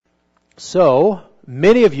So,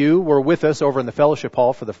 many of you were with us over in the fellowship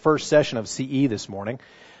hall for the first session of CE this morning,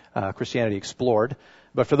 Christianity Explored.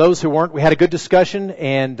 But for those who weren't, we had a good discussion,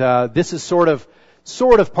 and this is sort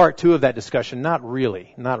of part two of that discussion. Not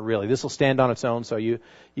really. This will stand on its own, so you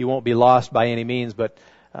won't be lost by any means. But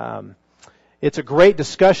it's a great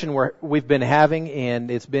discussion we've been having,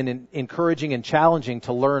 and it's been encouraging and challenging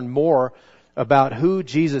to learn more about who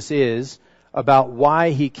Jesus is, about why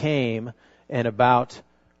He came, and about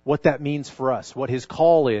what that means for us, what His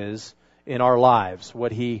call is in our lives,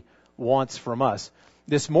 what He wants from us.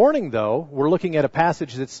 This morning, though, we're looking at a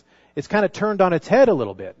passage it's kind of turned on its head a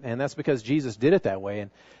little bit, and that's because Jesus did it that way.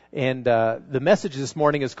 And the message this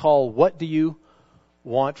morning is called, "What do you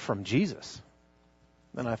want from Jesus?"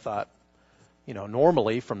 And I thought,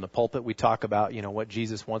 normally from the pulpit we talk about, what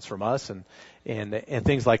Jesus wants from us and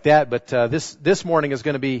things like that. But this morning is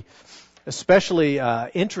going to be especially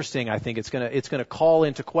interesting. I think it's going to call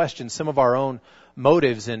into question some of our own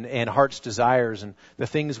motives and heart's desires and the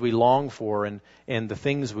things we long for and the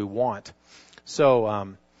things we want.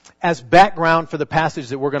 So as background for the passage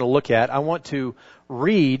that we're going to look at, I want to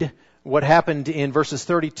read what happened in verses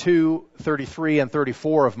 32, 33, and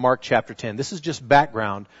 34 of Mark chapter 10. This is just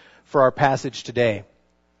background for our passage today.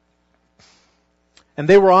 "And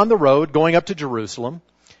they were on the road going up to Jerusalem,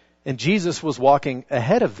 and Jesus was walking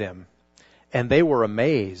ahead of them. And they were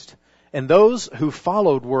amazed. And those who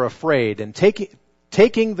followed were afraid. And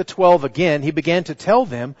taking the 12 again, He began to tell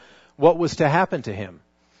them what was to happen to Him."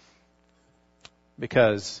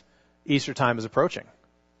 Because Easter time is approaching.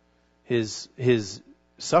 His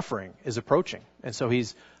suffering is approaching. And so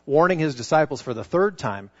He's warning His disciples for the third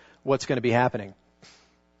time what's going to be happening.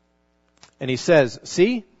 And He says,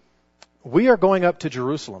 "See, we are going up to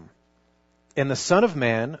Jerusalem, and the Son of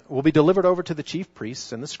Man will be delivered over to the chief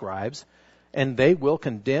priests and the scribes, and they will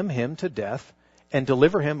condemn Him to death and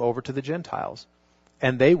deliver Him over to the Gentiles.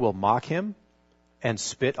 And they will mock Him and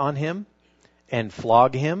spit on Him and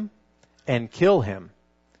flog Him and kill Him.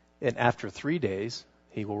 And after 3 days,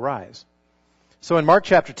 He will rise." So in Mark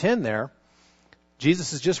chapter 10 there,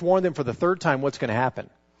 Jesus has just warned them for the third time what's going to happen.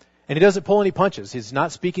 And He doesn't pull any punches. He's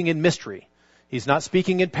not speaking in mystery. He's not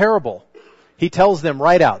speaking in parable. He tells them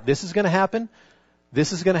right out, this is going to happen.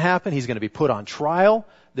 This is going to happen. He's going to be put on trial.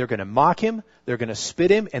 They're going to mock Him. They're going to spit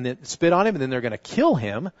on Him, and then they're going to kill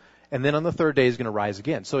Him. And then on the third day, He's going to rise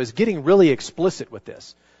again. So He's getting really explicit with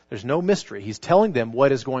this. There's no mystery. He's telling them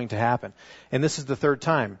what is going to happen. And this is the third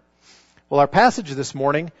time. Well, our passage this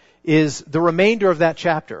morning is the remainder of that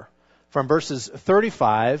chapter, from verses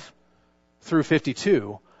 35 through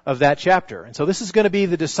 52 of that chapter. And so this is going to be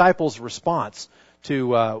the disciples' response to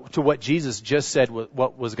what Jesus just said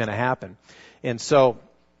what was going to happen. And so,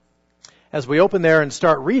 as we open there and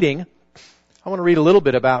start reading, I want to read a little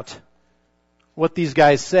bit about what these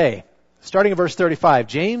guys say. Starting in verse 35,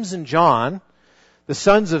 "James and John, the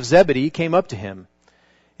sons of Zebedee, came up to Him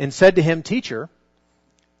and said to Him, 'Teacher,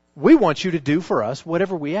 we want you to do for us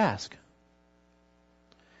whatever we ask.'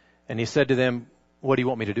 And He said to them, 'What do you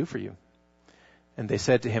want me to do for you?' And they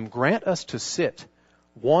said to Him, 'Grant us to sit,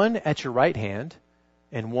 one at your right hand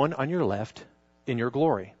and one on your left, in your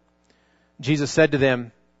glory.' Jesus said to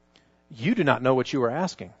them, 'You do not know what you are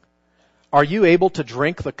asking. Are you able to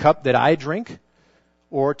drink the cup that I drink,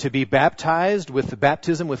 or to be baptized with the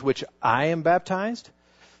baptism with which I am baptized?'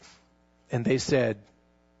 And they said,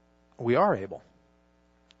 'We are able.'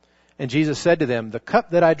 And Jesus said to them, 'The cup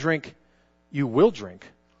that I drink, you will drink.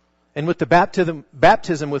 And with the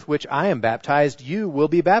baptism with which I am baptized, you will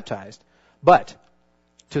be baptized. But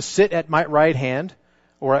to sit at my right hand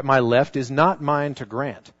or at my left is not mine to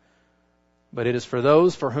grant, but it is for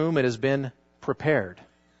those for whom it has been prepared.'"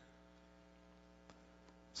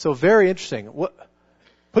 So very interesting.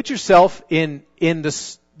 Put yourself in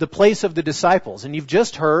the place of the disciples. And you've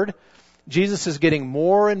just heard Jesus is getting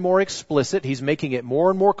more and more explicit. He's making it more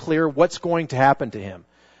and more clear what's going to happen to Him.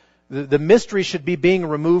 The mystery should be being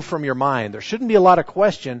removed from your mind. There shouldn't be a lot of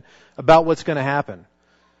question about what's going to happen.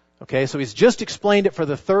 Okay, so He's just explained it for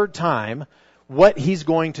the third time, what He's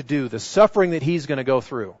going to do, the suffering that He's going to go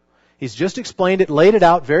through. He's just explained it, laid it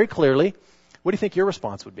out very clearly. What do you think your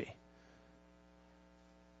response would be?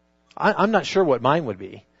 I'm not sure what mine would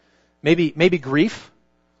be. Maybe grief.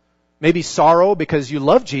 Maybe sorrow because you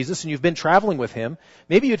love Jesus and you've been traveling with Him.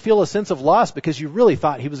 Maybe you'd feel a sense of loss because you really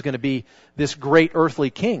thought He was going to be this great earthly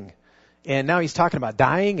king. And now He's talking about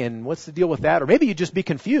dying, and what's the deal with that? Or maybe you'd just be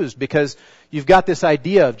confused because you've got this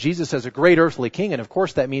idea of Jesus as a great earthly king, and of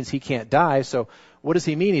course that means He can't die. So what does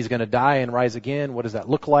He mean He's going to die and rise again? What does that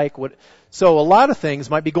look like? So a lot of things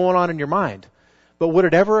might be going on in your mind. But would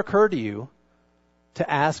it ever occur to you to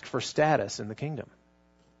ask for status in the kingdom?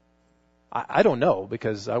 I don't know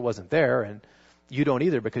because I wasn't there, and you don't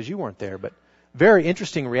either because you weren't there. But very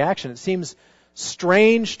interesting reaction. It seems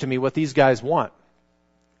strange to me what these guys want.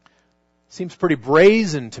 It seems pretty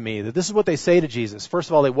brazen to me that this is what they say to Jesus. First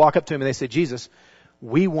of all, they walk up to him and they say, Jesus,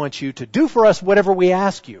 we want you to do for us whatever we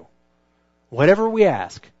ask you. Whatever we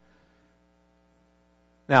ask.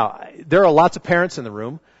 Now, there are lots of parents in the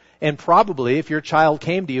room, and probably if your child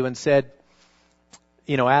came to you and said,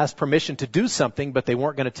 asked permission to do something, but they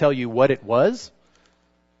weren't going to tell you what it was,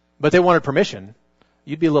 but they wanted permission,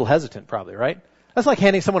 you'd be a little hesitant probably, right? That's like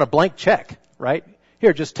handing someone a blank check, right?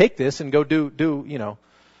 Here, just take this and go do.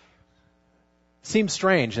 Seems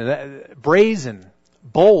strange and brazen,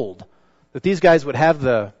 bold, that these guys would have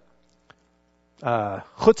the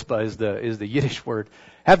chutzpah is the Yiddish word,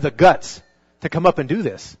 have the guts to come up and do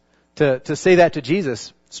this, to say that to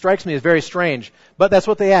Jesus, strikes me as very strange. But that's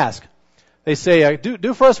what they ask. They say,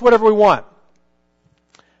 do for us whatever we want.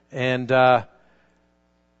 And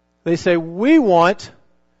they say, we want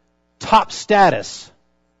top status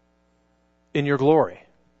in your glory.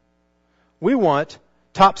 We want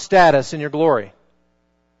top status in your glory.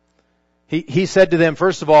 He said to them,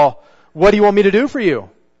 first of all, what do you want me to do for you?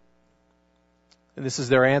 And this is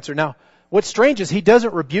their answer. Now, what's strange is he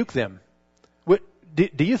doesn't rebuke them.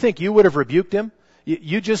 Do you think you would have rebuked him?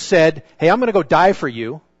 You just said, hey, I'm going to go die for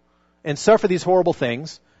you and suffer these horrible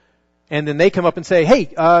things. And then they come up and say, hey,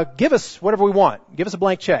 give us whatever we want. Give us a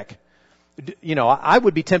blank check. I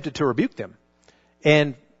would be tempted to rebuke them.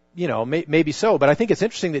 And, maybe so. But I think it's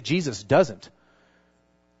interesting that Jesus doesn't.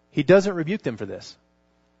 He doesn't rebuke them for this.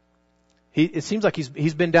 It seems like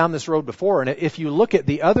he's been down this road before. And if you look at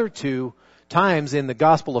the other two times in the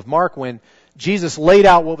Gospel of Mark when Jesus laid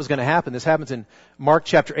out what was going to happen, this happens in Mark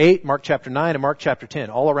chapter 8, Mark chapter 9, and Mark chapter 10,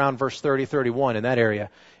 all around verse 30, 31 in that area.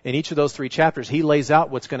 In each of those three chapters, he lays out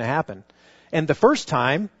what's going to happen. And the first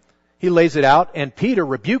time, he lays it out, and Peter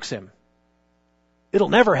rebukes him. It'll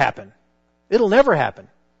never happen. It'll never happen.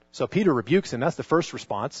 So Peter rebukes him. That's the first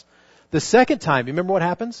response. The second time, you remember what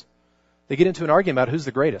happens? They get into an argument about who's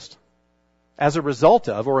the greatest. As a result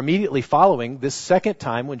of, or immediately following, this second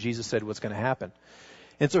time when Jesus said what's going to happen.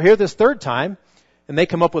 And so here this third time, and they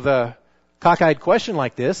come up with a cockeyed question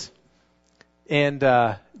like this,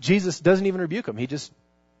 and Jesus doesn't even rebuke them.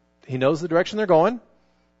 He knows the direction they're going,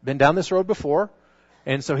 been down this road before,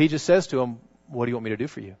 and so he just says to them, what do you want me to do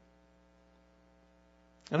for you?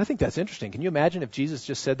 And I think that's interesting. Can you imagine if Jesus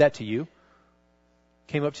just said that to you?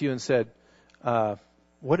 Came up to you and said,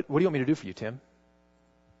 what do you want me to do for you, Tim?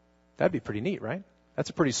 That'd be pretty neat, right? That's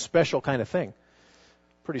a pretty special kind of thing.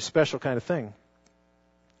 Pretty special kind of thing.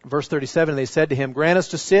 Verse 37, they said to him, grant us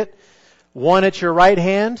to sit, one at your right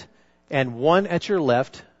hand and one at your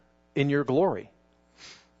left in your glory.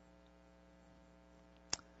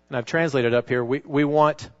 And I've translated up here, we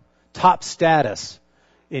want top status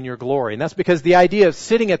in your glory. And that's because the idea of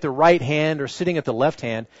sitting at the right hand or sitting at the left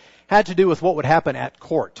hand had to do with what would happen at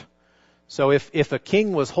court. So if a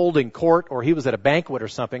king was holding court or he was at a banquet or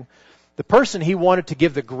something, the person he wanted to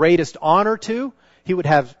give the greatest honor to, he would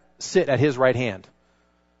have sit at his right hand.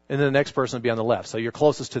 And then the next person would be on the left. So you're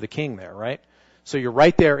closest to the king there, right? So you're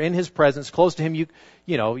right there in his presence, close to him.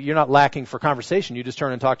 You're not lacking for conversation. You just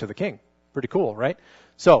turn and talk to the king. Pretty cool, right?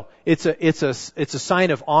 So it's a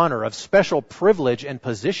sign of honor, of special privilege and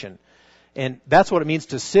position. And that's what it means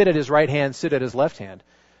to sit at his right hand, sit at his left hand.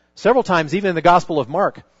 Several times, even in the Gospel of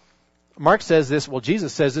Mark says this,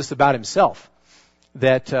 Jesus says this about himself,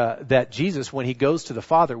 that Jesus, when he goes to the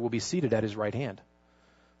Father, will be seated at his right hand.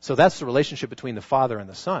 So that's the relationship between the Father and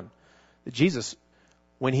the Son. That Jesus,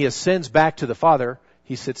 when he ascends back to the Father,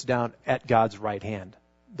 he sits down at God's right hand,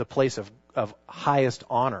 the place of highest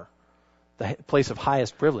honor, the place of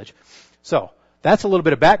highest privilege. So that's a little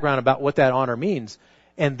bit of background about what that honor means.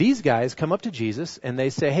 And these guys come up to Jesus and they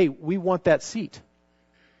say, hey, we want that seat.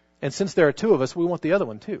 And since there are two of us, we want the other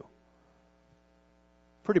one too.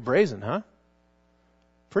 Pretty brazen, huh?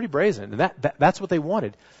 Pretty brazen. And that's what they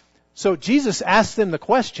wanted. So Jesus asked them the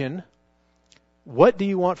question, what do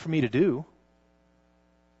you want for me to do?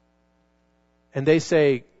 And they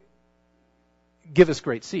say, give us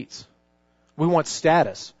great seats. We want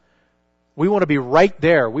status. We want to be right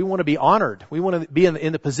there. We want to be honored. We want to be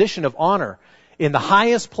in the position of honor, in the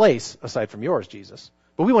highest place, aside from yours, Jesus.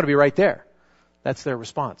 But we want to be right there. That's their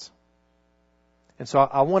response. And so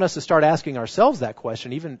I want us to start asking ourselves that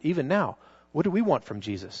question, even now. What do we want from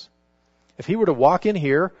Jesus? If he were to walk in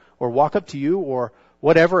here or walk up to you or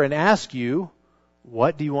whatever and ask you,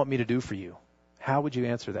 what do you want me to do for you? How would you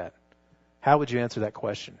answer that? How would you answer that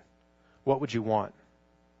question? What would you want?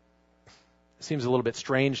 It seems a little bit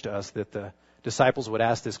strange to us that the disciples would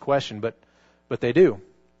ask this question, but they do.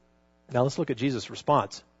 Now let's look at Jesus'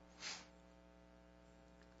 response.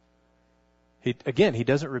 He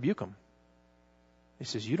doesn't rebuke them. He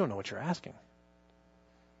says, you don't know what you're asking.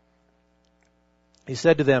 He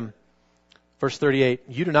said to them, verse 38,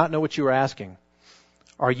 you do not know what you are asking.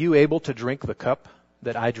 Are you able to drink the cup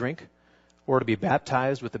that I drink, or to be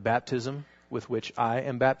baptized with the baptism with which I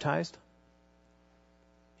am baptized?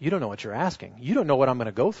 You don't know what you're asking. You don't know what I'm going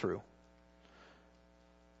to go through.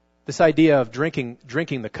 This idea of drinking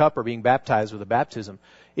the cup or being baptized with a baptism,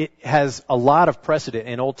 it has a lot of precedent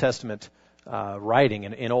in Old Testament writing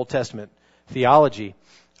and in Old Testament theology.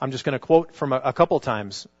 I'm just going to quote from a couple of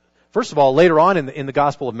times. First of all, later on in the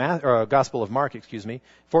Gospel of Mark,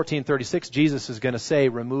 14:36, Jesus is going to say,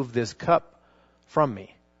 "Remove this cup from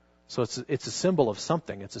me." So it's a symbol of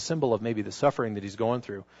something. It's a symbol of maybe the suffering that he's going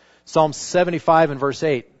through. Psalm 75 and verse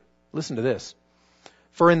 8. Listen to this.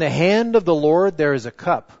 For in the hand of the Lord there is a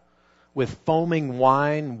cup with foaming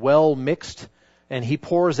wine well mixed, and he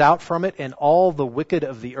pours out from it, and all the wicked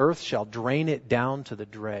of the earth shall drain it down to the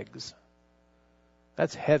dregs.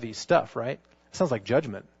 That's heavy stuff, right? It sounds like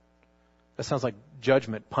judgment. That sounds like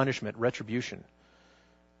judgment, punishment, retribution.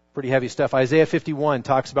 Pretty heavy stuff. Isaiah 51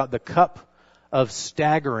 talks about the cup of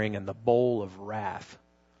staggering and the bowl of wrath.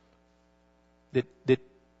 That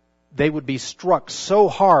they would be struck so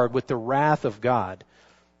hard with the wrath of God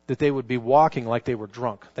that they would be walking like they were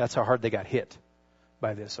drunk. That's how hard they got hit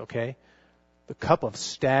by this, okay? The cup of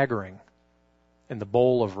staggering and the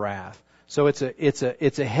bowl of wrath. So it's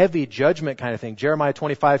a heavy judgment kind of thing. Jeremiah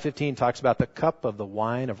 25:15 talks about the cup of the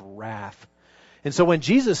wine of wrath. And so when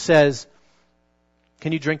Jesus says,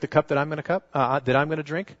 "Can you drink the cup that I'm going to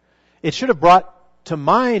drink?" It should have brought to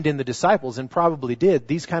mind in the disciples, and probably did,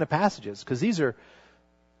 these kind of passages, because these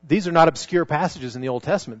are not obscure passages in the Old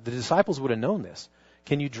Testament. The disciples would have known this.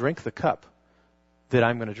 Can you drink the cup that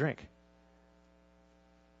I'm going to drink?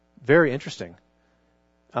 Very interesting.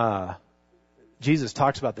 Jesus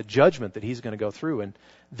talks about the judgment that he's going to go through, and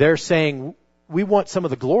they're saying, we want some of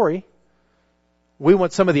the glory. We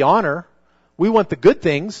want some of the honor. We want the good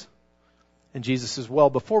things. And Jesus says, well,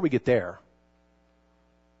 before we get there,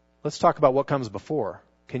 let's talk about what comes before.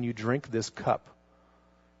 Can you drink this cup?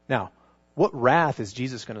 Now, what wrath is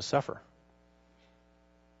Jesus going to suffer?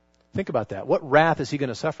 Think about that. What wrath is he going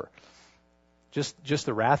to suffer? Just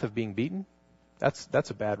the wrath of being beaten? That's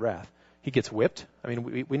a bad wrath. He gets whipped. I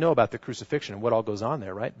mean, we know about the crucifixion and what all goes on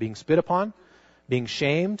there, right? Being spit upon, being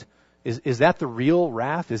shamed. Is that the real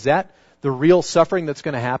wrath? Is that the real suffering that's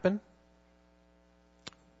going to happen?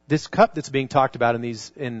 This cup that's being talked about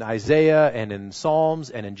in Isaiah and in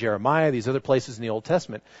Psalms and in Jeremiah, these other places in the Old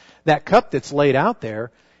Testament, that cup that's laid out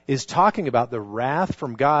there is talking about the wrath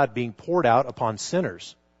from God being poured out upon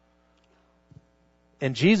sinners.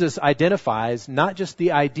 And Jesus identifies not just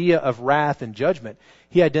the idea of wrath and judgment.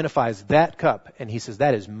 He identifies that cup, and he says,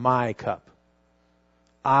 that is my cup.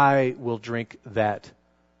 I will drink that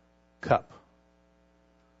cup.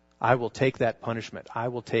 I will take that punishment. I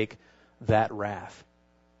will take that wrath.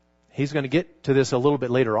 He's going to get to this a little bit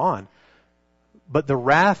later on. But the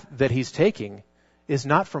wrath that he's taking is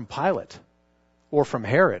not from Pilate or from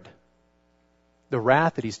Herod. The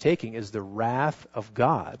wrath that he's taking is the wrath of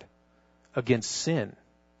God against sin.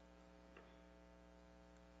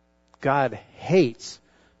 God hates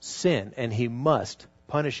sin, and he must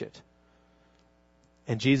punish it.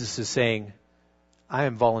 And Jesus is saying, I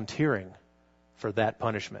am volunteering for that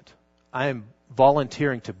punishment. I am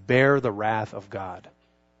volunteering to bear the wrath of God,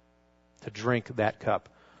 to drink that cup.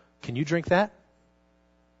 Can you drink that?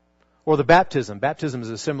 Or the baptism. Baptism is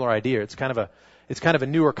a similar idea. It's kind of a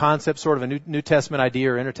newer concept, sort of a New Testament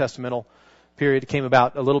idea or intertestamental period. It came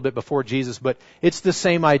about a little bit before Jesus, but it's the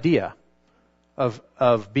same idea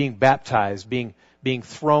of being baptized, being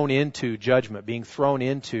thrown into judgment, being thrown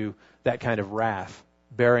into that kind of wrath,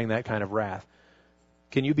 bearing that kind of wrath.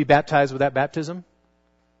 Can you be baptized with that baptism?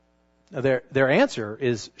 Their answer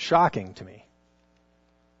is shocking to me.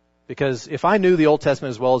 Because if I knew the Old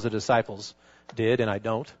Testament as well as the disciples did, and I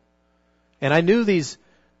don't, and I knew these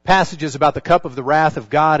passages about the cup of the wrath of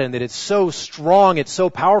God and that it's so strong, it's so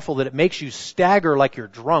powerful that it makes you stagger like you're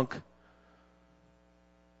drunk,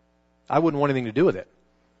 I wouldn't want anything to do with it.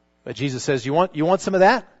 But Jesus says, you want some of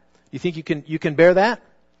that? You think you can bear that?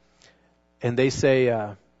 And they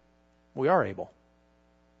say, we are able.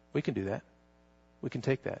 We can do that. We can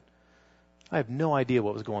take that. I have no idea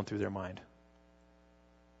what was going through their mind.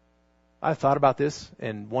 I thought about this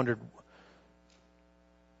and wondered,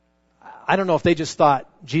 I don't know if they just thought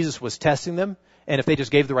Jesus was testing them, and if they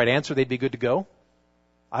just gave the right answer, they'd be good to go.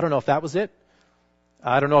 I don't know if that was it.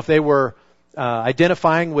 I don't know if they were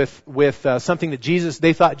identifying with something that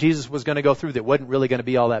they thought Jesus was going to go through that wasn't really going to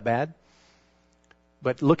be all that bad.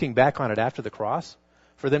 But looking back on it after the cross,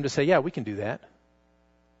 for them to say, yeah, we can do that,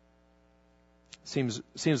 seems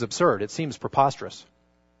absurd. It seems preposterous.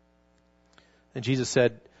 And Jesus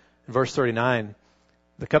said in verse 39,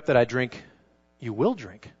 the cup that I drink, you will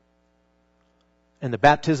drink. And the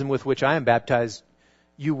baptism with which I am baptized,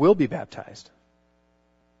 you will be baptized.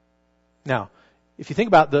 Now, if you think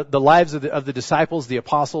about the lives of the disciples, the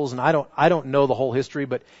apostles, and I don't know the whole history,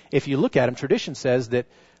 but if you look at them, tradition says that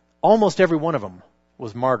almost every one of them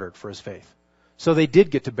was martyred for his faith. So they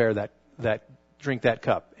did get to bear that drink that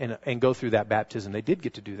cup and go through that baptism. They did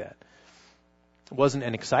get to do that. It wasn't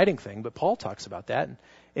an exciting thing, but Paul talks about that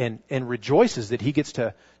and rejoices that he gets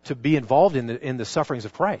to be involved in the sufferings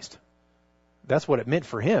of Christ. That's what it meant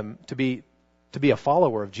for him to be a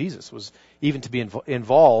follower of Jesus, was even to be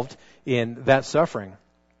involved in that suffering.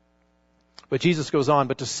 But Jesus goes on,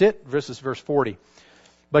 but to sit, verse 40,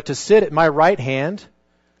 but to sit at my right hand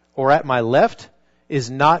or at my left is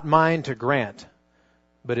not mine to grant,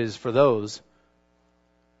 but is for those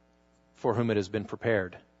for whom it has been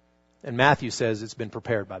prepared. And Matthew says it's been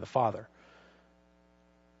prepared by the Father.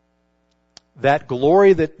 That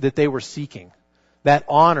glory that they were seeking, that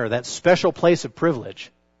honor, that special place of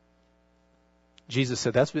privilege, Jesus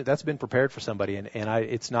said that's been prepared for somebody, and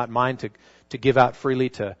it's not mine to give out freely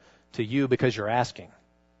to you because you're asking.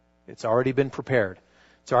 It's already been prepared.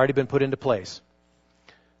 It's already been put into place.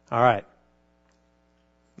 All right.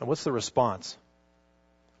 Now what's the response?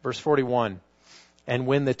 Verse 41. And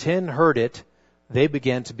when the 10 heard it, they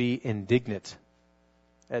began to be indignant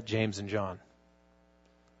at James and John.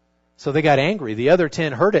 So they got angry. The other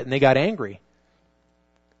 10 heard it and they got angry.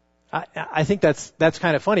 I think that's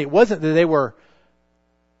kind of funny. It wasn't that they were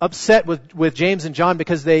upset with James and John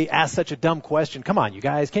because they asked such a dumb question. Come on, you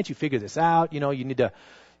guys, can't you figure this out? You need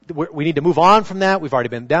to move on from that. We've already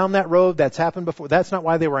been down that road. That's happened before. That's not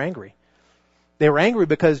why they were angry. They were angry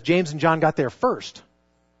because James and John got there first.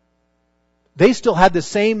 They still had the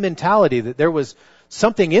same mentality that there was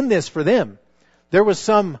something in this for them. There was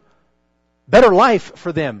some better life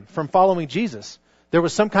for them from following Jesus. There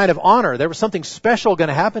was some kind of honor. There was something special going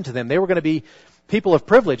to happen to them. They were going to be people of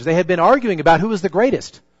privilege. They had been arguing about who was the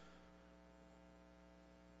greatest.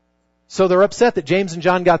 So they're upset that James and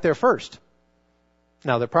John got there first.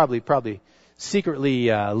 Now they're probably secretly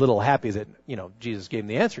a little happy that, Jesus gave them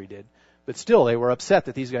the answer he did. But still, they were upset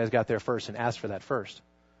that these guys got there first and asked for that first.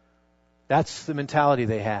 That's the mentality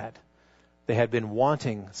they had. They had been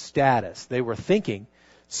wanting status. They were thinking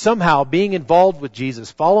somehow being involved with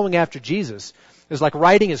Jesus, following after Jesus, is like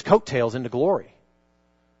riding his coattails into glory.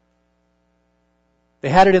 They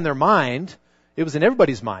had it in their mind. It was in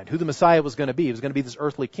everybody's mind who the Messiah was going to be. He was going to be this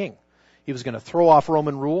earthly king. He was going to throw off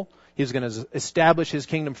Roman rule. He was going to establish his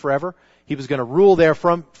kingdom forever. He was going to rule there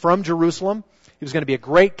from Jerusalem. He was going to be a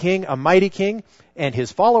great king, a mighty king, and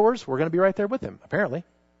his followers were going to be right there with him, apparently,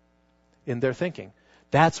 in their thinking.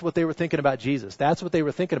 That's what they were thinking about Jesus. That's what they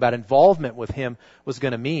were thinking about involvement with him was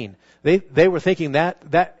going to mean. They were thinking that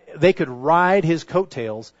they could ride his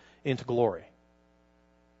coattails into glory.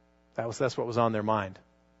 That's what was on their mind.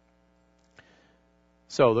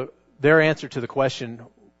 So their answer to the question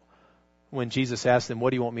when Jesus asked them, what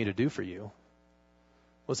do you want me to do for you?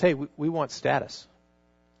 Was, hey, we want status.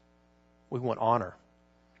 We want honor.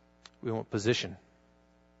 We want position.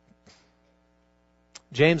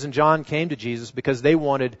 James and John came to Jesus because they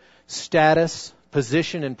wanted status,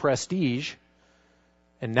 position, and prestige.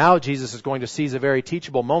 And now Jesus is going to seize a very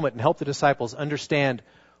teachable moment and help the disciples understand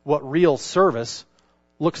what real service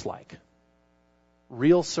looks like.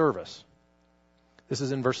 Real service. This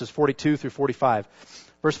is in verses 42 through 45.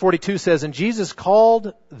 Verse 42 says, And Jesus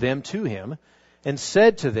called them to him and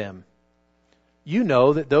said to them, You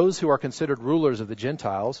know that those who are considered rulers of the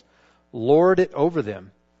Gentiles lord it over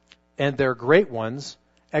them, and their great ones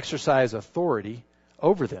exercise authority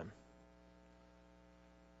over them.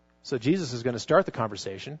 So Jesus is going to start the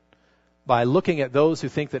conversation by looking at those who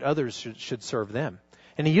think that others should serve them.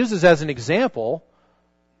 And he uses as an example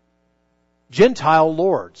Gentile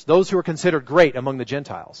lords, those who are considered great among the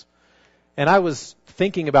Gentiles. And I was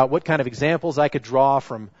thinking about what kind of examples I could draw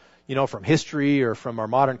from history or from our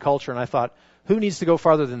modern culture, and I thought, who needs to go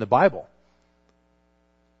farther than the Bible?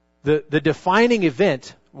 The defining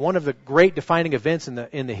event, one of the great defining events in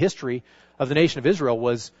the history of the nation of Israel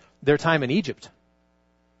was their time in Egypt.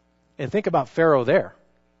 And think about Pharaoh there.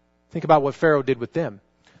 Think about what Pharaoh did with them.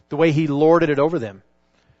 The way he lorded it over them.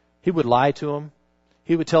 He would lie to them.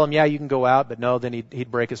 He would tell them, yeah, you can go out, but no, then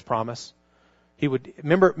he'd break his promise. He would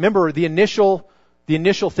remember the initial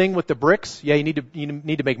thing with the bricks. Yeah, you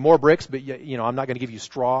need to make more bricks, but I'm not going to give you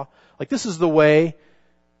straw. Like, this is the way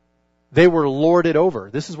they were lorded over.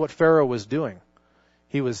 This is what Pharaoh was doing.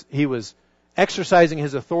 He was exercising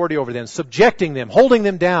his authority over them, subjecting them, holding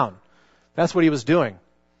them down. That's what he was doing.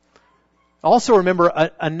 Also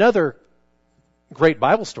remember another great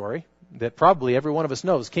Bible story that probably every one of us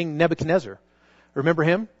knows, King Nebuchadnezzar. Remember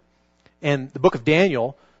him? And the book of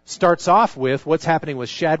Daniel starts off with what's happening with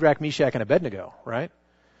Shadrach, Meshach, and Abednego, right?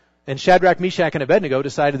 And Shadrach, Meshach, and Abednego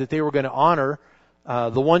decided that they were going to honor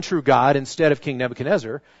the one true God instead of King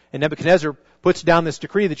Nebuchadnezzar. And Nebuchadnezzar puts down this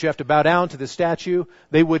decree that you have to bow down to this statue.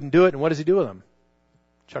 They wouldn't do it. And what does he do with them?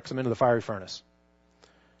 Chucks them into the fiery furnace.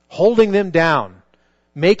 Holding them down,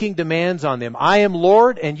 making demands on them. I am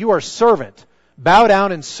Lord and you are servant. Bow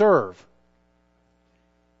down and serve.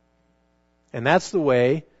 And that's the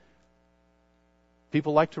way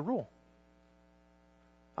people like to rule.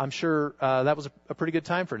 I'm sure that was a pretty good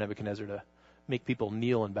time for Nebuchadnezzar to make people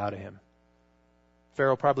kneel and bow to him.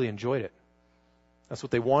 Pharaoh probably enjoyed it. That's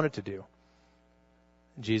what they wanted to do.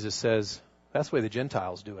 Jesus says, that's the way the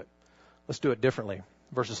Gentiles do it. Let's do it differently.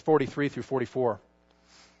 Verses 43 through 44.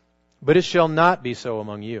 But it shall not be so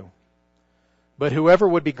among you. But whoever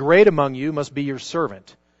would be great among you must be your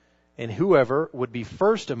servant. And whoever would be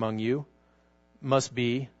first among you must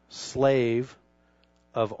be slave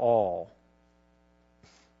of all.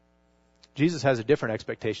 Jesus has a different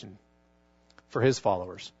expectation for his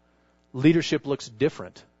followers. Leadership looks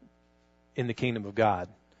different in the kingdom of God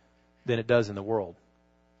than it does in the world.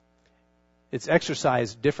 It's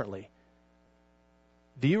exercised differently.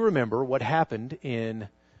 Do you remember what happened in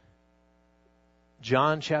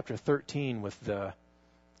John chapter 13 with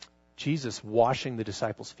Jesus washing the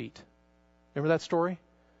disciples' feet? Remember that story?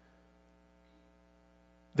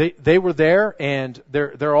 They were there and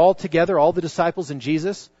they're all together, all the disciples and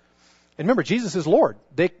Jesus. And remember, Jesus is Lord.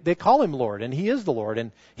 They call him Lord, and he is the Lord.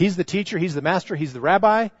 And he's the teacher, he's the master, he's the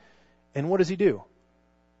rabbi. And what does he do?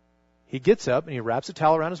 He gets up and he wraps a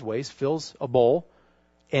towel around his waist, fills a bowl,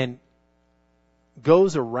 and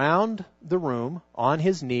goes around the room on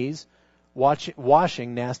his knees,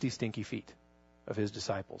 washing nasty, stinky feet of his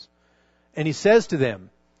disciples. And he says to them,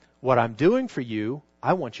 what I'm doing for you,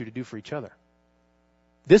 I want you to do for each other.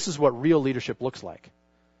 This is what real leadership looks like.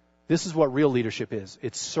 This is what real leadership is.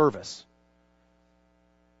 It's service.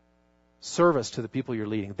 Service to the people you're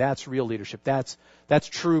leading. That's real leadership. That's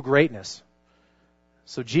true greatness.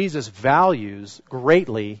 So Jesus values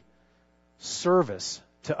greatly service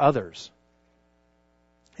to others.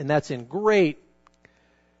 And that's in great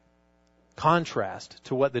contrast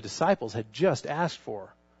to what the disciples had just asked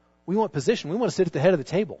for. We want position. We want to sit at the head of the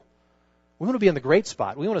table. We want to be in the great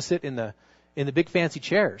spot. We want to sit in the big fancy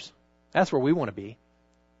chairs. That's where we want to be.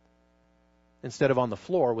 Instead of on the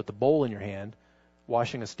floor with the bowl in your hand,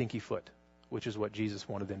 washing a stinky foot, which is what Jesus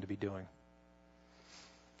wanted them to be doing.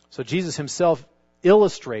 So Jesus himself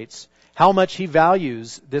illustrates how much he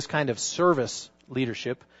values this kind of service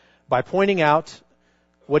leadership by pointing out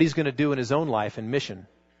what he's going to do in his own life and mission,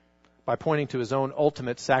 by pointing to his own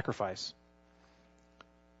ultimate sacrifice.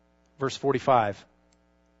 Verse 45,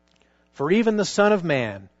 for even the Son of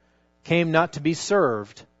Man came not to be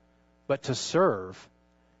served, but to serve,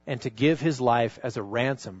 and to give his life as a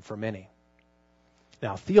ransom for many.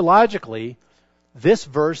 Now, theologically, this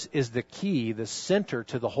verse is the key, the center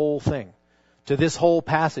to the whole thing, to this whole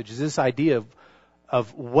passage, is this idea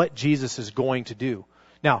of what Jesus is going to do.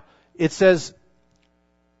 Now, it says,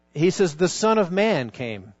 he says, the Son of Man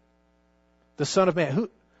came. The Son of Man.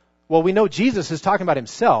 Well, we know Jesus is talking about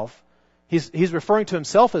himself. He's referring to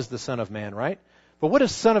himself as the Son of Man, right? But what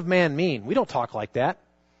does Son of Man mean? We don't talk like that.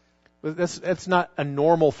 That's not a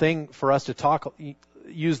normal thing for us to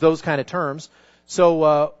use those kind of terms.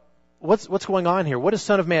 So what's going on here? What does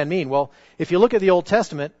Son of Man mean? Well, if you look at the Old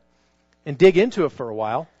Testament and dig into it for a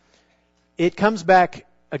while, it comes back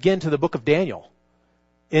again to the book of Daniel.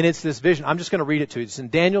 And it's this vision. I'm just going to read it to you. It's in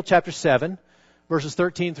Daniel chapter 7, verses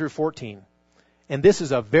 13 through 14. And this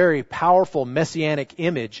is a very powerful messianic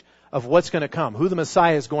image of what's going to come, who the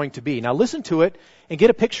Messiah is going to be. Now listen to it and get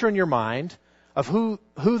a picture in your mind of who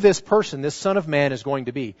this person, this Son of Man, is going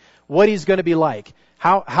to be. What he's going to be like.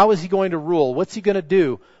 How is he going to rule? What's he going to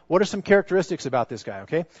do? What are some characteristics about this guy,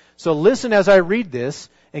 okay? So listen as I read this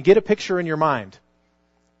and get a picture in your mind.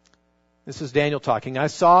 This is Daniel talking. I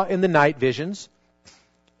saw in the night visions,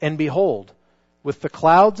 and behold, with the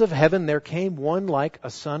clouds of heaven there came one like a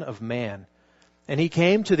Son of Man. And he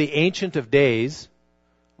came to the Ancient of Days,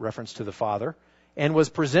 reference to the Father, and was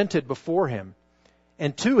presented before him.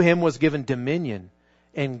 And to him was given dominion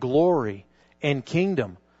and glory and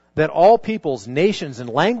kingdom, that all peoples, nations, and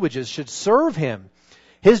languages should serve him.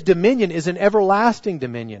 His dominion is an everlasting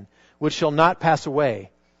dominion, which shall not pass away,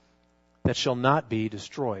 that shall not be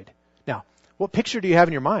destroyed. Now, what picture do you have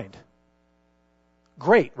in your mind?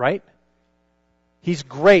 great, right? He's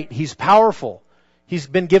great. He's powerful. He's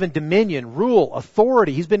been given dominion, rule,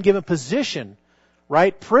 authority. He's been given position,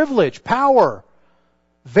 right? Privilege, power.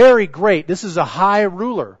 Very great. This is a high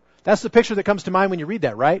ruler. That's the picture that comes to mind when you read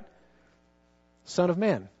that, right? Son of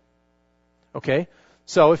Man. Okay?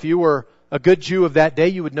 So if you were a good Jew of that day,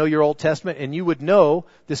 you would know your Old Testament, and you would know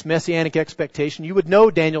this messianic expectation. You would know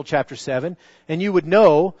Daniel chapter 7, and you would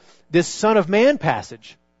know this Son of Man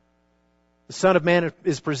passage. The Son of Man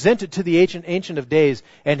is presented to the Ancient of Days,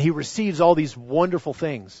 and he receives all these wonderful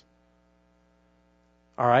things.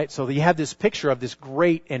 All right, so you have this picture of this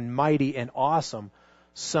great and mighty and awesome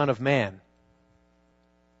Son of Man.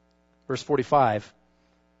 Verse 45.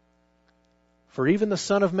 For even the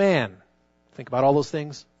Son of Man, think about all those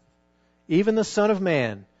things. Even the Son of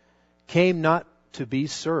Man came not to be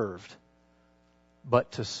served,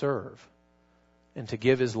 but to serve, and to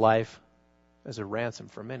give his life as a ransom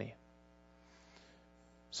for many.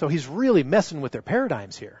 So he's really messing with their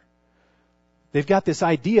paradigms here. They've got this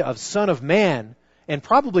idea of Son of Man, and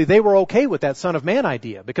probably they were okay with that Son of Man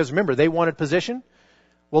idea, because remember, they wanted position.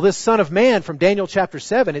 Well, this Son of Man from Daniel chapter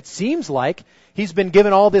 7, it seems like he's been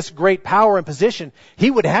given all this great power and position. He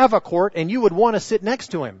would have a court, and you would want to sit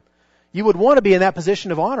next to him. You would want to be in that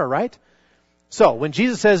position of honor, right? So, when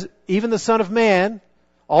Jesus says, even the Son of Man,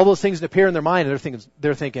 all those things appear in their mind, and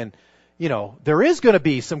they're thinking, you know, there is going to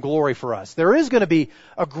be some glory for us. There is going to be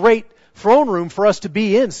a great throne room for us to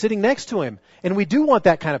be in, sitting next to him. And we do want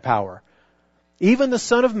that kind of power. Even the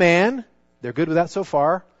Son of Man, they're good with that so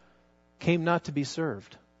far, came not to be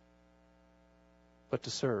served, but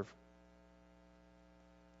to serve.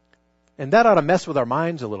 And that ought to mess with our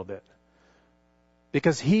minds a little bit.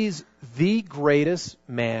 Because he's the greatest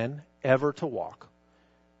man ever to walk.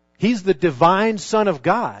 He's the divine Son of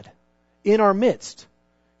God in our midst.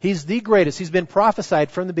 He's the greatest. He's been prophesied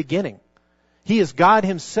from the beginning. He is God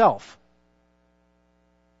himself.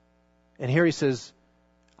 And here he says,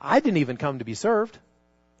 I didn't even come to be served,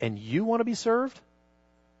 and you want to be served?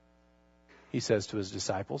 He says to his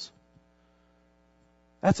disciples.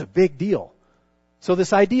 That's a big deal. So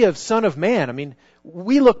this idea of Son of Man, I mean,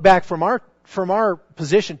 we look back from our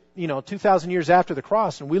position, 2,000 years after the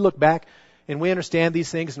cross, and we look back and we understand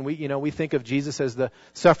these things, and we think of Jesus as the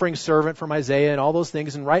suffering servant from Isaiah and all those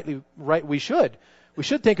things, and we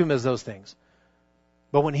should think of him as those things.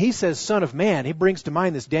 But when he says Son of Man, he brings to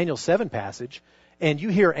mind this Daniel 7 passage, and you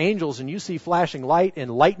hear angels and you see flashing light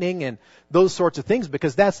and lightning and those sorts of things,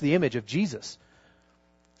 because that's the image of Jesus.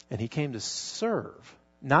 And he came to serve,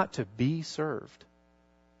 not to be served.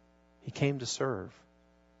 He came to serve.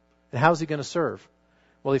 And how is he going to serve?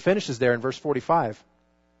 Well, he finishes there in verse 45.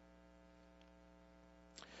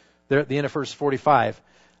 There at the end of verse 45.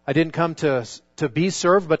 I didn't come to be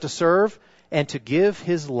served, but to serve, and to give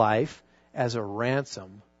his life as a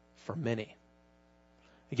ransom for many.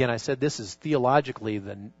 Again, I said this is theologically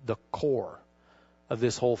the core of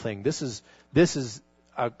this whole thing. This is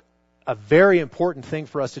a very important thing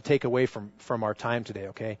for us to take away from our time today,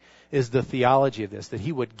 okay, is the theology of this, that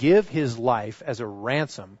he would give his life as a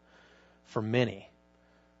ransom for many.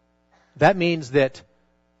 That means that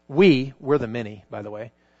we're the many, by the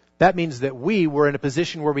way. That means that we were in a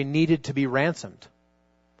position where we needed to be ransomed.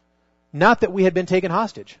 Not that we had been taken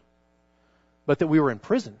hostage, but that we were in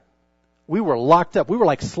prison. We were locked up. We were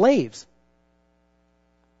like slaves.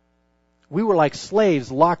 We were like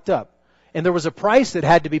slaves locked up. And there was a price that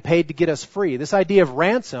had to be paid to get us free. This idea of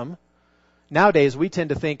ransom, nowadays we tend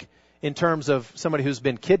to think in terms of somebody who's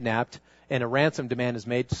been kidnapped and a ransom demand is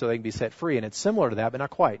made so they can be set free. And it's similar to that, but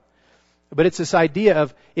not quite. But it's this idea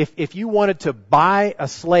of if you wanted to buy a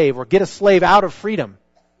slave or get a slave out of freedom,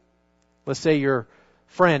 let's say your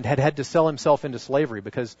friend had to sell himself into slavery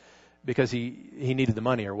because he needed the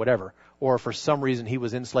money or whatever, or for some reason he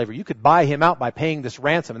was in slavery. You could buy him out by paying this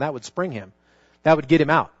ransom, and that would spring him. That would get him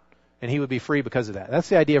out, and he would be free because of that. That's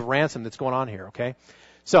the idea of ransom that's going on here, okay?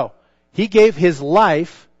 So, he gave his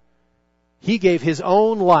life, he gave his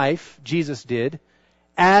own life, Jesus did,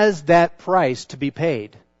 as that price to be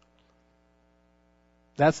paid.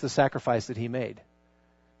 That's the sacrifice that he made.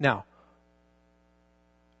 Now,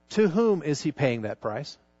 to whom is he paying that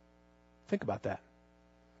price? Think about that.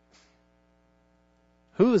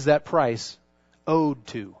 Who is that price owed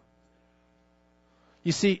to?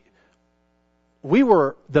 You see, we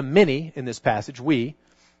were the many in this passage. We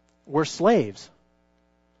were slaves.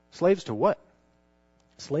 Slaves to what?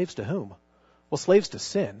 Slaves to whom? Well, slaves to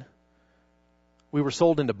sin. We were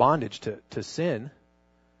sold into bondage to sin.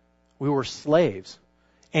 We were slaves.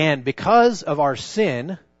 And because of our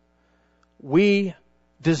sin, we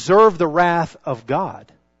deserve the wrath of God.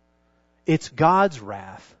 It's God's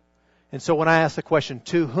wrath. And so when I ask the question,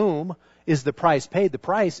 to whom is the price paid? The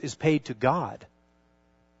price is paid to God.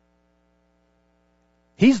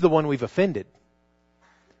 He's the one we've offended.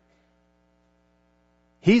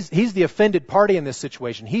 He's the offended party in this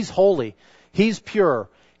situation. He's holy. He's pure.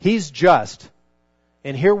 He's just.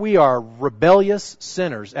 And here we are, rebellious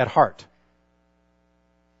sinners at heart.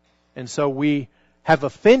 And so we have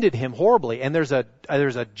offended Him horribly. And there's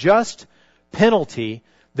a just penalty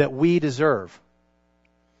that we deserve.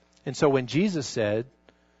 And so when Jesus said,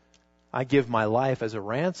 I give my life as a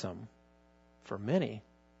ransom for many,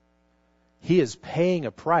 He is paying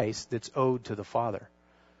a price that's owed to the Father.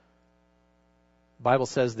 The Bible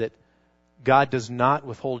says that God does not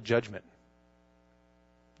withhold judgment,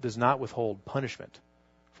 does not withhold punishment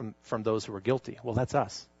from those who are guilty. Well, that's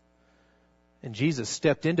us. And Jesus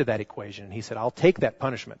stepped into that equation and He said, I'll take that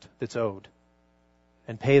punishment that's owed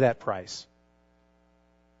and pay that price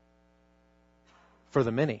for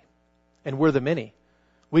the many. And we're the many.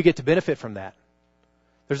 We get to benefit from that.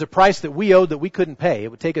 There's a price that we owed that we couldn't pay.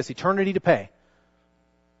 It would take us eternity to pay.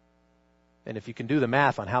 And if you can do the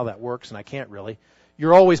math on how that works, and I can't really,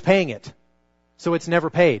 you're always paying it. So it's never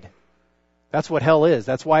paid. That's what hell is.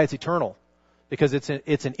 That's why it's eternal. Because it's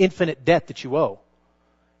an infinite debt that you owe.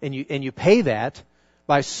 And you pay that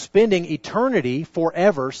by spending eternity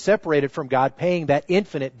forever separated from God, paying that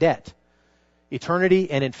infinite debt. Eternity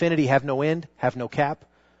and infinity have no end, have no cap.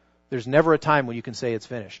 There's never a time when you can say it's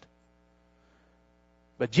finished.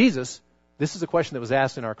 But Jesus, this is a question that was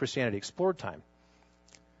asked in our Christianity Explored time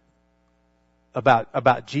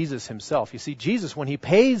about Jesus Himself. You see, Jesus, when He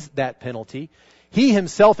pays that penalty, He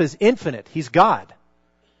Himself is infinite. He's God.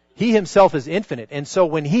 He Himself is infinite. And so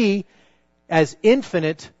when He, as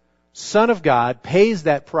infinite Son of God, pays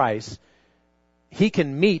that price, He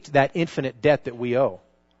can meet that infinite debt that we owe.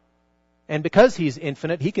 And because He's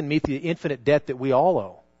infinite, He can meet the infinite debt that we all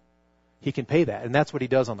owe. He can pay that. And that's what He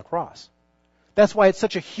does on the cross. That's why it's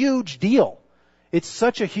such a huge deal. It's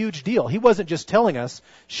such a huge deal. He wasn't just telling us,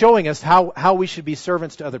 showing us how we should be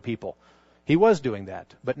servants to other people. He was doing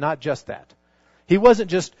that, but not just that. He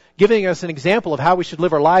wasn't just giving us an example of how we should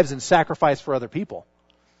live our lives and sacrifice for other people.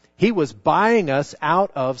 He was buying us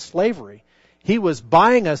out of slavery. He was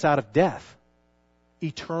buying us out of death.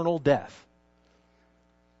 Eternal death.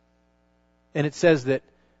 And it says that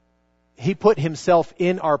He put Himself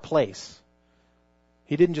in our place.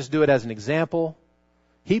 He didn't just do it as an example.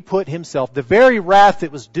 He put Himself, the very wrath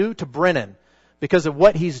that was due to Brennan because of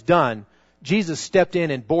what he's done, Jesus stepped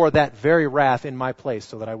in and bore that very wrath in my place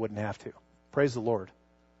so that I wouldn't have to. Praise the Lord.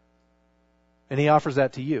 And He offers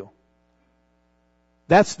that to you.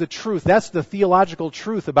 That's the truth. That's the theological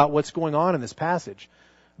truth about what's going on in this passage,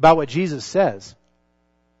 about what Jesus says.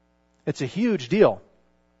 It's a huge deal.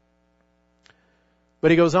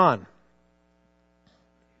 But He goes on.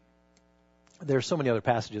 There are so many other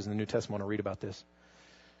passages in the New Testament I want to read about this.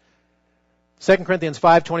 2 Corinthians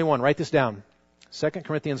 5:21. Write this down. 2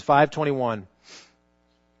 Corinthians 5:21.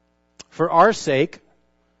 For our sake,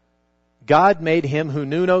 God made Him who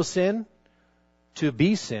knew no sin to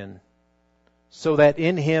be sin, so that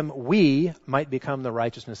in Him we might become the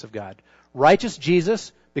righteousness of God. Righteous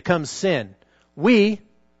Jesus becomes sin. We,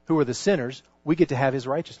 who are the sinners, we get to have His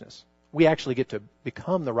righteousness. We actually get to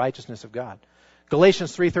become the righteousness of God.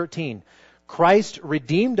 Galatians 3:13. Christ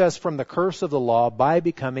redeemed us from the curse of the law by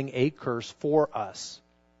becoming a curse for us.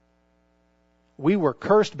 We were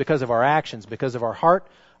cursed because of our actions, because of our heart,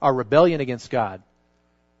 our rebellion against God.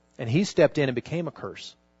 And He stepped in and became a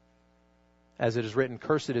curse. As it is written,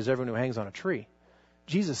 cursed is everyone who hangs on a tree.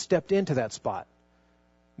 Jesus stepped into that spot,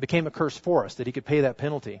 became a curse for us, that He could pay that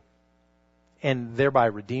penalty, and thereby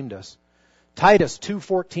redeemed us. Titus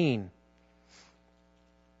 2:14.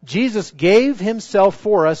 Jesus gave Himself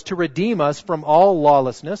for us to redeem us from all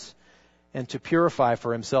lawlessness and to purify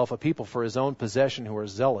for Himself a people for His own possession who are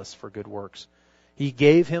zealous for good works. He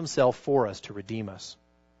gave Himself for us to redeem us.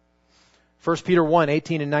 1 Peter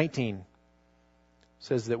 1:18 and 19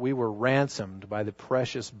 says that we were ransomed by the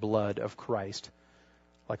precious blood of Christ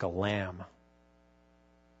like a lamb.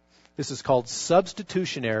 This is called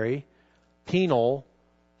substitutionary penal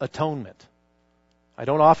atonement. I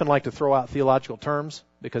don't often like to throw out theological terms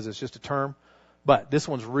because it's just a term, but this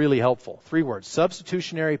one's really helpful. 3 words.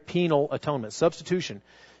 Substitutionary penal atonement. Substitution.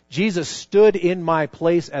 Jesus stood in my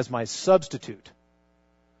place as my substitute.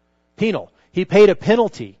 Penal. He paid a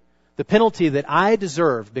penalty. The penalty that I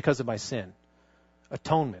deserved because of my sin.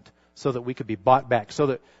 Atonement. So that we could be bought back. So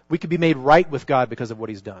that we could be made right with God because of what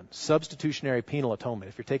He's done. Substitutionary penal atonement.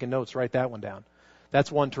 If you're taking notes, write that one down.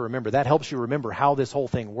 That's one to remember. That helps you remember how this whole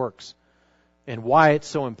thing works. And why it's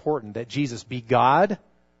so important that Jesus be God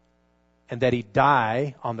and that he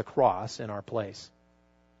die on the cross in our place.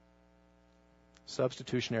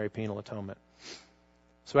 Substitutionary penal atonement.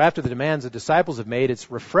 So after the demands the disciples have made, it's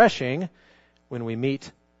refreshing when we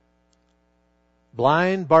meet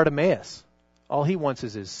blind Bartimaeus. All he wants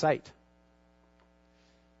is his sight.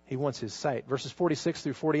 He wants his sight. Verses 46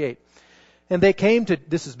 through 48. And they came to,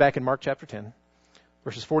 this is back in Mark chapter 10,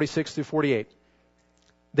 verses 46 through 48.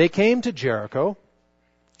 They came to Jericho,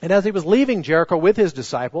 and as he was leaving Jericho with his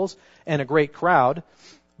disciples and a great crowd,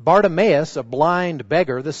 Bartimaeus, a blind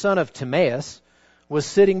beggar, the son of Timaeus, was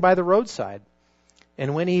sitting by the roadside.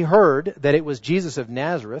 And when he heard that it was Jesus of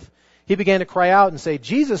Nazareth, he began to cry out and say,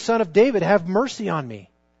 Jesus, son of David, have mercy on me.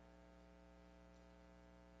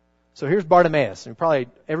 So here's Bartimaeus. And probably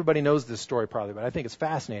everybody knows this story probably, but I think it's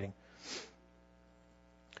fascinating.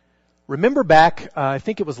 Remember back, I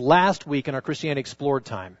think it was last week in our Christianity Explored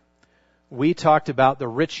time, we talked about the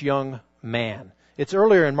rich young man. It's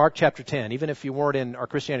earlier in Mark chapter 10. Even if you weren't in our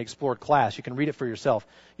Christianity Explored class, you can read it for yourself.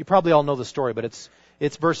 You probably all know the story, but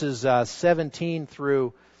it's verses 17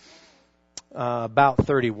 through about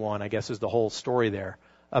 31, I guess, is the whole story there,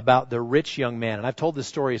 about the rich young man. And I've told this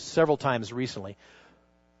story several times recently.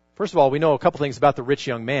 First of all, we know a couple things about the rich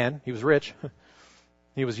young man. He was rich.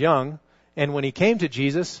 He was young. And when he came to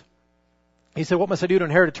Jesus, he said, what must I do to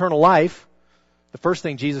inherit eternal life? The first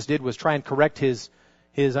thing Jesus did was try and correct his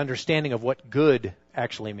understanding of what good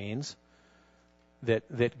actually means.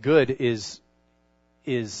 That good is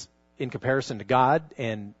in comparison to God,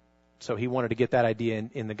 and so he wanted to get that idea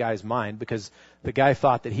in the guy's mind, because the guy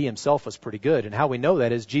thought that he himself was pretty good. And how we know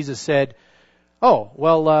that is Jesus said, oh,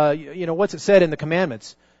 well, what's it said in the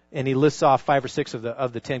commandments? And he lists off 5 or 6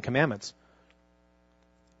 of the 10 commandments.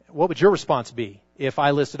 What would your response be if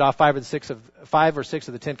I listed off 5 or 6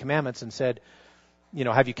 of the 10 commandments and said,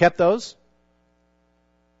 have you kept those?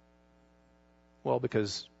 Well,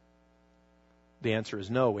 because the answer is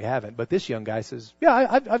no, we haven't. But this young guy says, yeah,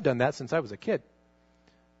 I've done that since I was a kid.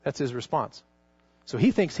 That's his response. So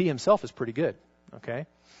he thinks he himself is pretty good. Okay?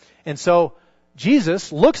 And so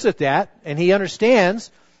Jesus looks at that and he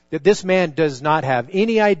understands that this man does not have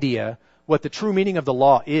any idea what the true meaning of the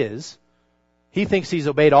law is. He thinks he's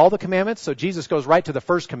obeyed all the commandments, so Jesus goes right to the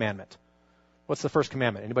first commandment. What's the first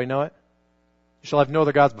commandment? Anybody know it? You shall have no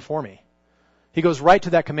other gods before me. He goes right to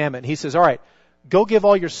that commandment and he says, all right, go give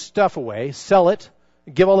all your stuff away, sell it,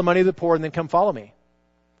 give all the money to the poor, and then come follow me.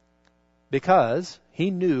 Because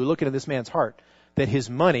he knew, looking at this man's heart, that his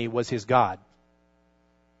money was his God.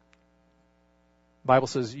 The Bible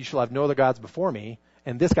says, you shall have no other gods before me.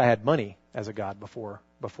 And this guy had money as a god before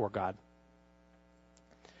God.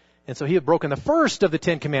 And so he had broken the first of the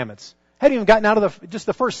 10 commandments. Hadn't even gotten out of just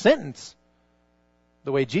the first sentence.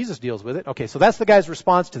 The way Jesus deals with it. Okay, so that's the guy's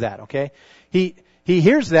response to that, okay? He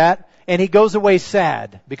hears that, and he goes away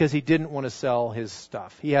sad because he didn't want to sell his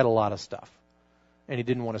stuff. He had a lot of stuff, and he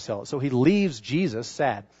didn't want to sell it. So he leaves Jesus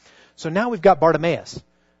sad. So now we've got Bartimaeus.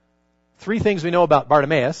 3 things we know about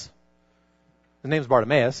Bartimaeus. His name's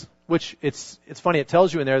Bartimaeus, which it's funny, it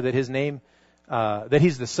tells you in there that his name, that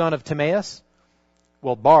he's the son of Timaeus.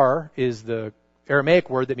 Well, Bar is the Aramaic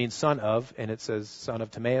word that means son of, and it says son of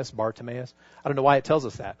Timaeus, Bartimaeus. I don't know why it tells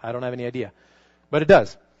us that. I don't have any idea. But it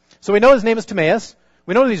does. So we know his name is Timaeus.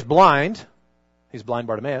 We know that he's blind. He's blind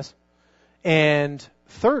Bartimaeus. And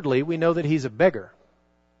thirdly, we know that he's a beggar.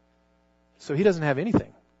 So he doesn't have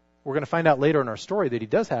anything. We're going to find out later in our story that he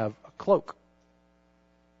does have a cloak.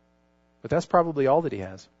 But that's probably all that he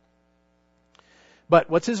has. But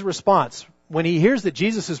what's his response? When he hears that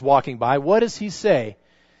Jesus is walking by, what does he say?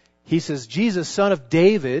 He says, Jesus, son of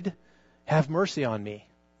David, have mercy on me.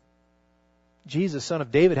 Jesus, son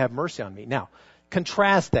of David, have mercy on me. Now,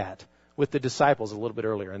 contrast that with the disciples a little bit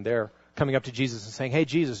earlier. And they're coming up to Jesus and saying, hey,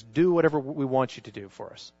 Jesus, do whatever we want you to do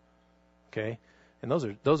for us. Okay? And those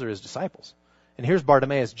are his disciples. And here's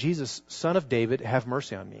Bartimaeus, Jesus, son of David, have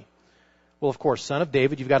mercy on me. Well, of course, son of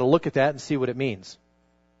David, you've got to look at that and see what it means.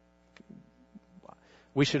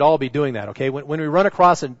 We should all be doing that, okay? When we run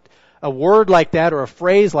across a word like that or a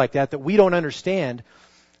phrase like that we don't understand,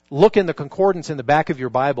 look in the concordance in the back of your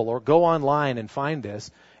Bible or go online and find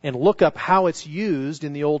this and look up how it's used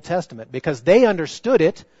in the Old Testament, because they understood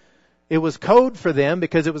it. It was code for them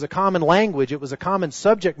because it was a common language. It was a common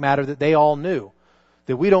subject matter that they all knew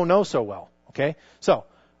that we don't know so well, okay? So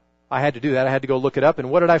I had to do that. I had to go look it up. And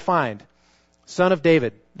what did I find? Son of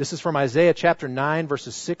David. This is from Isaiah chapter 9,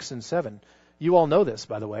 verses 6 and 7. You all know this,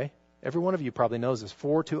 by the way. Every one of you probably knows this.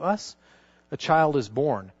 For to us a child is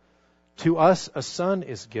born. To us a son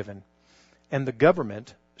is given. And the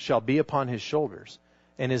government shall be upon his shoulders.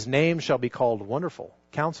 And his name shall be called Wonderful,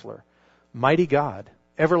 Counselor, Mighty God,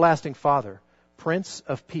 Everlasting Father, Prince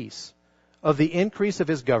of Peace. of the increase of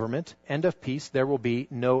his government and of peace there will be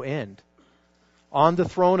no end. On the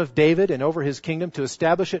throne of David and over his kingdom, to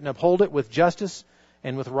establish it and uphold it with justice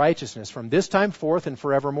and with righteousness from this time forth and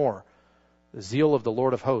forevermore. The zeal of the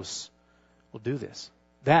Lord of hosts will do this.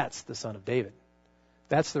 That's the Son of David.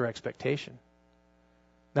 That's their expectation.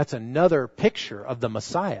 That's another picture of the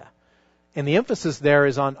Messiah. And the emphasis there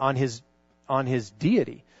is on his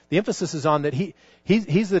deity. The emphasis is on that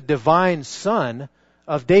he's the divine Son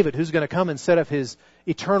of David who's going to come and set up his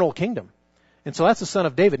eternal kingdom. And so that's the Son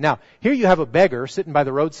of David. Now, here you have a beggar sitting by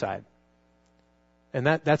the roadside. And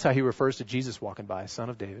that's how he refers to Jesus walking by, Son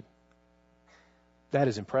of David. That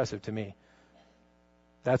is impressive to me.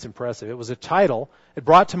 That's impressive. It was a title. It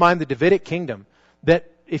brought to mind the Davidic kingdom that,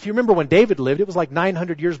 if you remember when David lived, it was like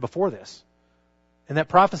 900 years before this. And that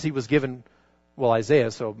prophecy was given, well,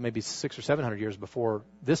 Isaiah, so maybe 600 or 700 years before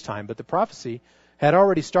this time. But the prophecy had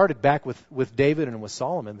already started back with David and with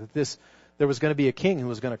Solomon, that there was going to be a king who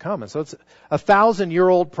was going to come. And so it's a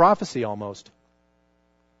 1,000-year-old prophecy almost.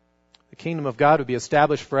 The kingdom of God would be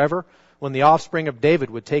established forever when the offspring of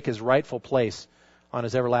David would take his rightful place on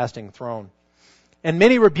his everlasting throne. And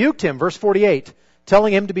many rebuked him, verse 48,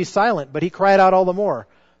 telling him to be silent, but he cried out all the more,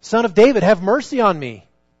 Son of David, have mercy on me.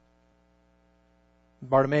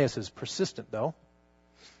 Bartimaeus is persistent, though.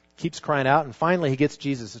 Keeps crying out, and finally he gets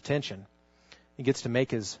Jesus' attention. He gets to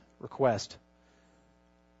make his request.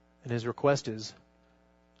 And his request is,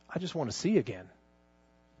 I just want to see again.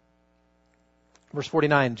 Verse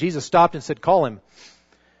 49, Jesus stopped and said, call him.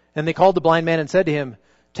 And they called the blind man and said to him,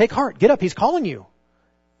 take heart, get up, he's calling you.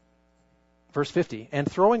 Verse 50,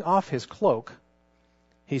 and throwing off his cloak,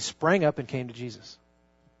 he sprang up and came to Jesus.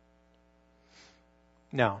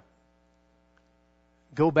 Now,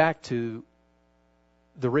 go back to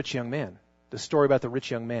the rich young man, the story about the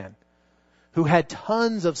rich young man, who had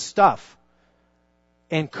tons of stuff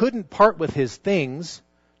and couldn't part with his things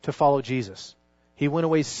to follow Jesus. He went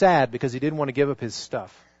away sad because he didn't want to give up his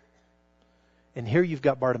stuff. And here you've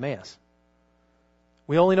got Bartimaeus.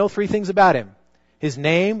 We only know 3 things about him. His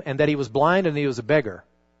name, and that he was blind, and he was a beggar.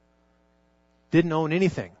 Didn't own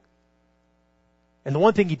anything. And the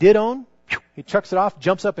one thing he did own, he chucks it off,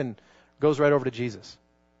 jumps up, and goes right over to Jesus.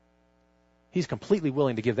 He's completely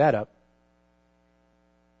willing to give that up.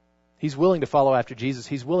 He's willing to follow after Jesus.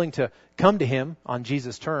 He's willing to come to him on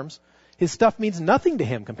Jesus' terms. His stuff means nothing to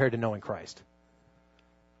him compared to knowing Christ.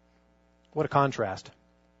 What a contrast.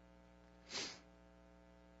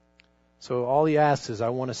 So all he asks is, I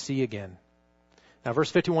want to see again. Now,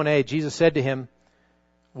 verse 51a, Jesus said to him,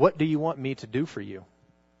 what do you want me to do for you?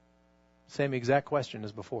 Same exact question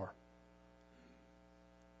as before.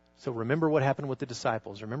 So remember what happened with the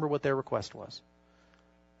disciples. Remember what their request was.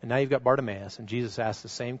 And now you've got Bartimaeus, and Jesus asked the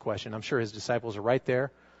same question. I'm sure his disciples are right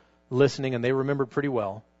there listening, and they remembered pretty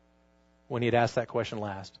well when he had asked that question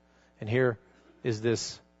last. And here is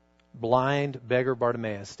this blind beggar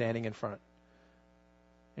Bartimaeus standing in front.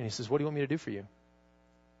 And he says, what do you want me to do for you?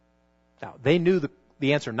 Now, they knew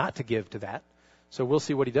the answer not to give to that, so we'll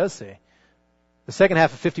see what he does say. The second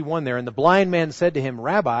half of 51 there, and the blind man said to him,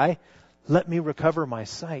 Rabbi, let me recover my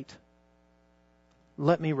sight.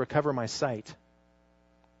 Let me recover my sight.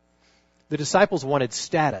 The disciples wanted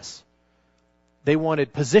status. They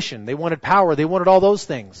wanted position. They wanted power. They wanted all those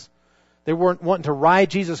things. They weren't wanting to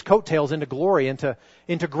ride Jesus' coattails into glory,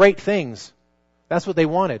 into great things. That's what they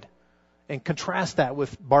wanted. And contrast that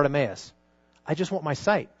with Bartimaeus. I just want my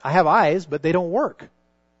sight. I have eyes, but they don't work.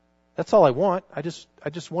 That's all I want. I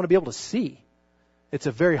just want to be able to see. It's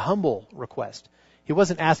a very humble request. He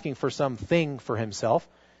wasn't asking for something for himself.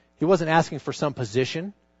 He wasn't asking for some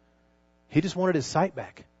position. He just wanted his sight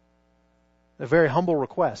back. A very humble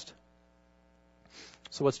request.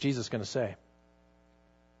 So what's Jesus going to say?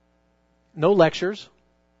 No lectures.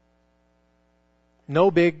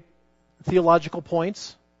 No big theological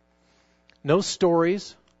points. No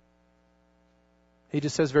stories. He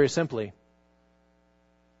just says very simply,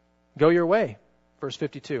 go your way. Verse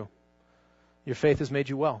 52. Your faith has made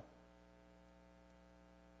you well.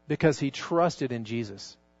 Because he trusted in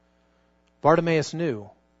Jesus. Bartimaeus knew,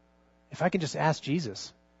 if I can just ask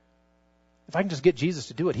Jesus, if I can just get Jesus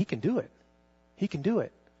to do it, he can do it. He can do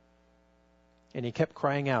it. And he kept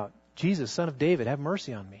crying out, Jesus, Son of David, have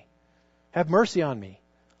mercy on me. Have mercy on me.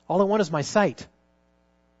 All I want is my sight.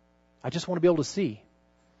 I just want to be able to see.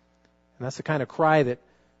 And that's the kind of cry that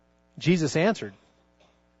Jesus answered.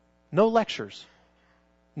 No lectures.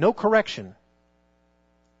 No correction.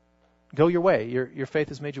 Go your way. Your faith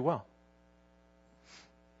has made you well.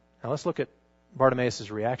 Now let's look at Bartimaeus'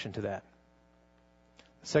 reaction to that.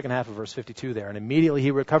 The second half of verse 52 there. And immediately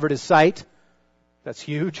he recovered his sight. That's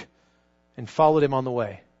huge. And followed him on the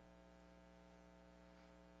way.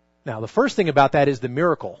 Now, the first thing about that is the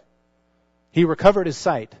miracle. He recovered his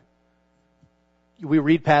sight. We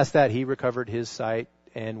read past that. He recovered his sight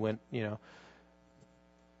and went,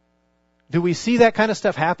 Do we see that kind of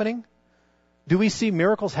stuff happening? Do we see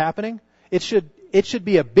miracles happening? It should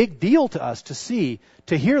be a big deal to us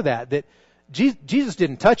to hear that Jesus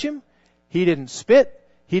didn't touch him. He didn't spit.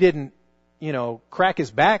 He didn't, crack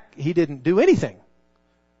his back. He didn't do anything.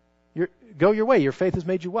 Go your way. Your faith has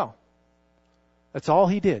made you well. That's all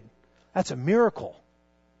he did. That's a miracle.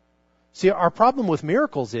 See, our problem with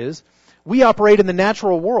miracles is we operate in the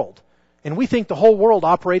natural world, and we think the whole world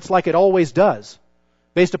operates like it always does,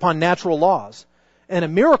 based upon natural laws. And a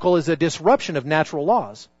miracle is a disruption of natural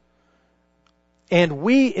laws. And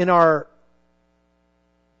we, in our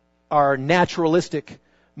naturalistic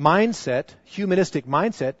mindset, humanistic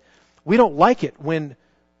mindset, we don't like it when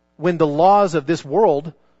the laws of this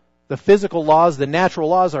world, the physical laws, the natural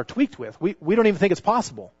laws are tweaked with. We don't even think it's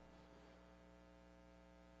possible.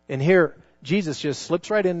 And here, Jesus just slips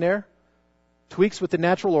right in there, tweaks with the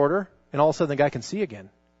natural order, and all of a sudden the guy can see again.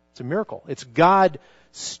 It's a miracle. It's God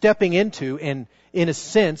stepping into and, in a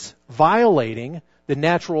sense, violating the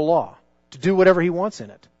natural law to do whatever he wants in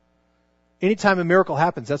it. Anytime a miracle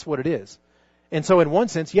happens, that's what it is. And so in one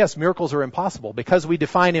sense, yes, miracles are impossible because we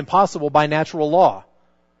define impossible by natural law.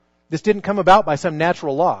 This didn't come about by some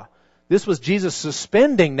natural law. This was Jesus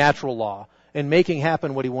suspending natural law and making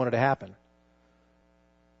happen what he wanted to happen.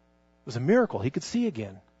 It was a miracle. He could see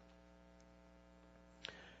again.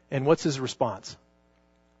 And what's his response?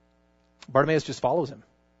 Bartimaeus just follows him.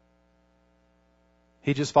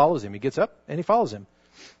 He just follows him. He gets up and he follows him.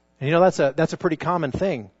 And that's a pretty common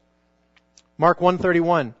thing. Mark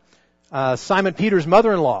 1:31. Simon Peter's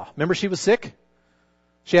mother-in-law. Remember she was sick?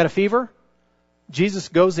 She had a fever. Jesus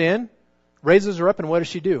goes in, raises her up, and what does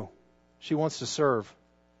she do? She wants to serve.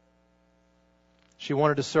 She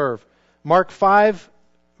wanted to serve. Mark 5,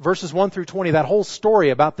 verses 1 through 20, that whole story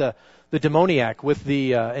about the demoniac with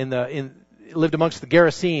lived amongst the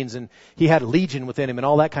Gerasenes, and he had legion within him and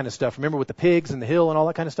all that kind of stuff. Remember with the pigs and the hill and all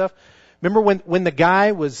that kind of stuff? Remember when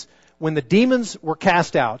the demons were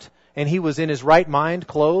cast out and he was in his right mind,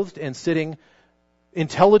 clothed and sitting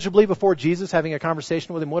intelligibly before Jesus, having a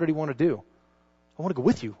conversation with him, what did he want to do? I want to go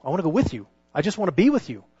with you. I want to go with you. I just want to be with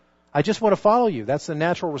you. I just want to follow you. That's the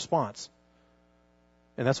natural response.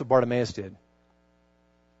 And that's what Bartimaeus did.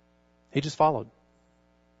 He just followed.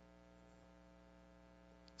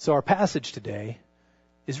 So our passage today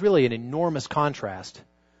is really an enormous contrast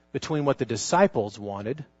between what the disciples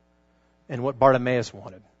wanted and what Bartimaeus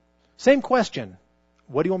wanted. Same question.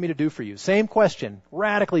 What do you want me to do for you? Same question.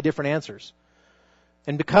 Radically different answers.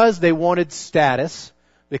 And because they wanted status,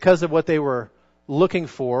 because of what they were looking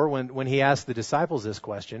for when he asked the disciples this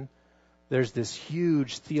question, there's this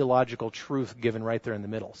huge theological truth given right there in the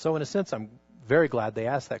middle. So in a sense, I'm very glad they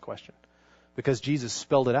asked that question because Jesus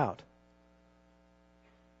spelled it out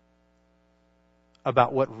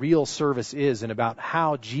about what real service is and about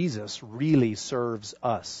how Jesus really serves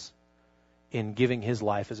us in giving his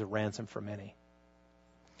life as a ransom for many.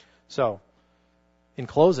 So, in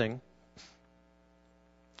closing,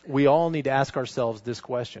 we all need to ask ourselves this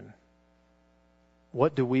question.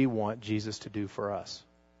 What do we want Jesus to do for us?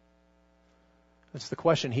 It's the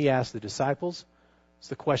question he asked the disciples. It's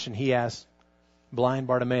the question he asked blind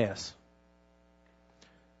Bartimaeus.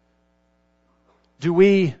 Do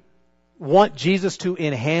we want Jesus to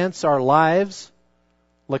enhance our lives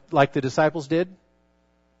like the disciples did?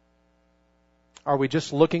 Are we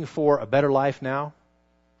just looking for a better life now?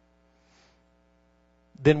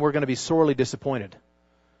 Then we're going to be sorely disappointed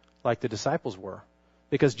like the disciples were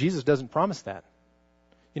because Jesus doesn't promise that.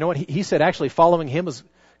 You know what? He said actually following him is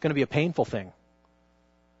going to be a painful thing.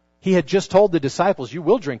 He had just told the disciples, you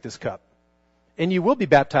will drink this cup and you will be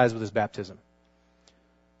baptized with his baptism.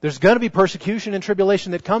 There's going to be persecution and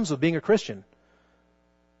tribulation that comes with being a Christian.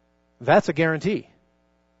 That's a guarantee.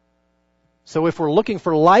 So if we're looking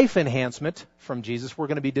for life enhancement from Jesus, we're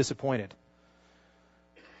going to be disappointed.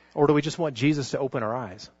 Or do we just want Jesus to open our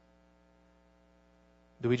eyes?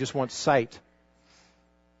 Do we just want sight?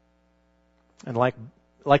 And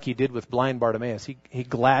like he did with blind Bartimaeus, he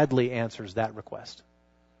gladly answers that request.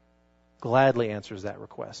 Gladly answers that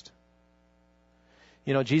request.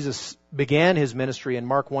 You know, Jesus began his ministry in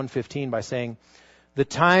Mark 1:15 by saying, "The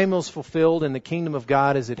time is fulfilled and the kingdom of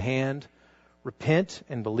God is at hand. Repent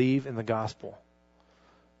and believe in the gospel."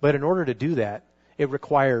 But in order to do that, it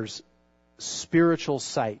requires spiritual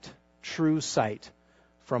sight, true sight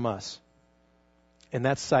from us. And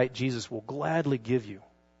that sight Jesus will gladly give you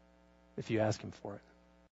if you ask him for it.